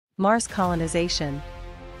Mars colonization.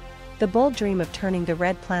 The bold dream of turning the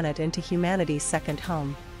red planet into humanity's second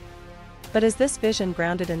home. But is this vision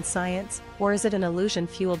grounded in science, or is it an illusion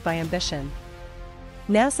fueled by ambition?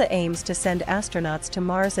 NASA aims to send astronauts to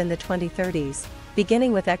Mars in the 2030s,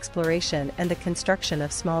 beginning with exploration and the construction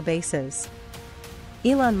of small bases.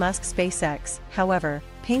 Elon Musk's SpaceX, however,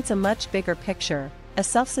 paints a much bigger picture, a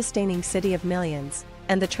self-sustaining city of millions,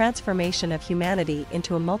 and the transformation of humanity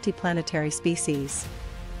into a multiplanetary species.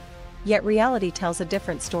 Yet reality tells a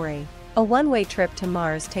different story. A one-way trip to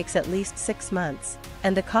Mars takes at least 6 months,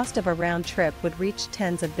 and the cost of a round trip would reach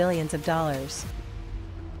tens of billions of dollars.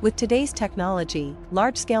 With today's technology,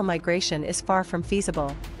 large-scale migration is far from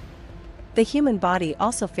feasible. The human body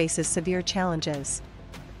also faces severe challenges.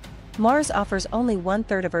 Mars offers only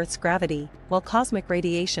 1/3 of Earth's gravity, while cosmic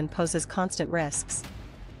radiation poses constant risks.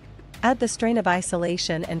 Add the strain of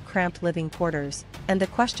isolation and cramped living quarters, and the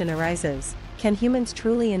question arises, can humans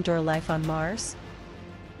truly endure life on Mars?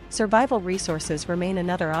 Survival resources remain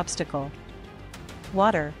another obstacle.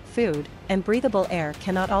 Water, food, and breathable air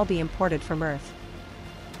cannot all be imported from Earth.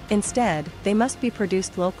 Instead, they must be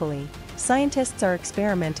produced locally. Scientists are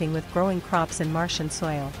experimenting with growing crops in Martian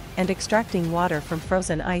soil, and extracting water from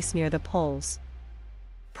frozen ice near the poles.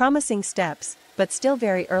 Promising steps, but still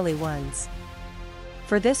very early ones.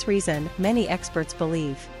 For this reason, many experts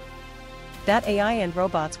believe that AI and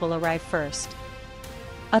robots will arrive first.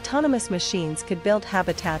 Autonomous machines could build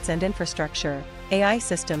habitats and infrastructure, AI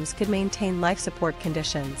systems could maintain life support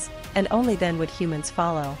conditions, and only then would humans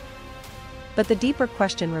follow. But the deeper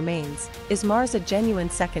question remains, is Mars a genuine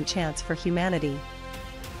second chance for humanity?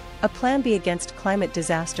 A plan B against climate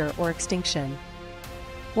disaster or extinction?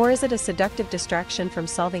 Or is it a seductive distraction from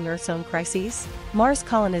solving Earth's own crises? Mars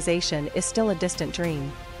colonization is still a distant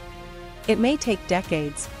dream. It may take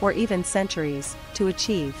decades, or even centuries, to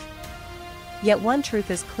achieve. Yet one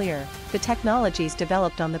truth is clear, the technologies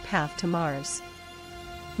developed on the path to Mars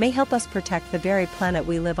may help us protect the very planet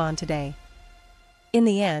we live on today. In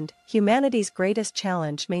the end, humanity's greatest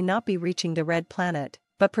challenge may not be reaching the red planet,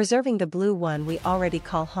 but preserving the blue one we already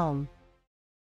call home.